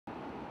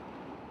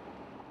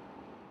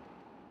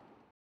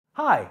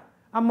Hi,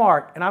 I'm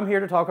Mark, and I'm here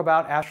to talk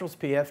about Astral's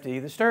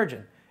PFD, the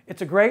Sturgeon.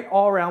 It's a great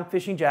all-around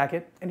fishing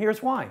jacket, and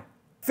here's why.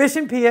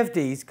 Fishing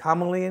PFDs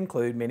commonly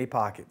include many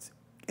pockets.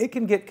 It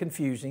can get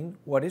confusing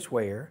what is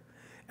where,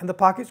 and the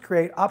pockets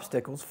create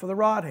obstacles for the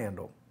rod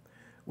handle.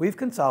 We've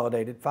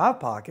consolidated 5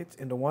 pockets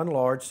into one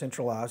large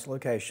centralized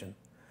location.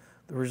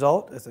 The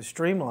result is a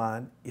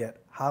streamlined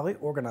yet highly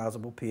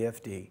organizable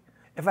PFD.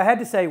 If I had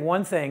to say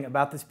one thing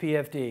about this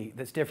PFD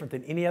that's different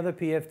than any other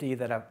PFD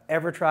that I've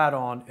ever tried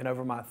on in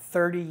over my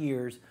 30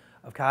 years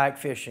of kayak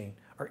fishing,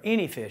 or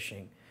any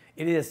fishing,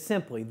 it is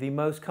simply the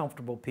most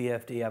comfortable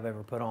PFD I've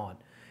ever put on.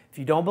 If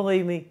you don't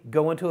believe me,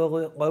 go into a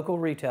local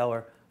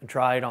retailer and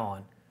try it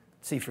on.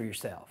 See for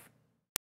yourself.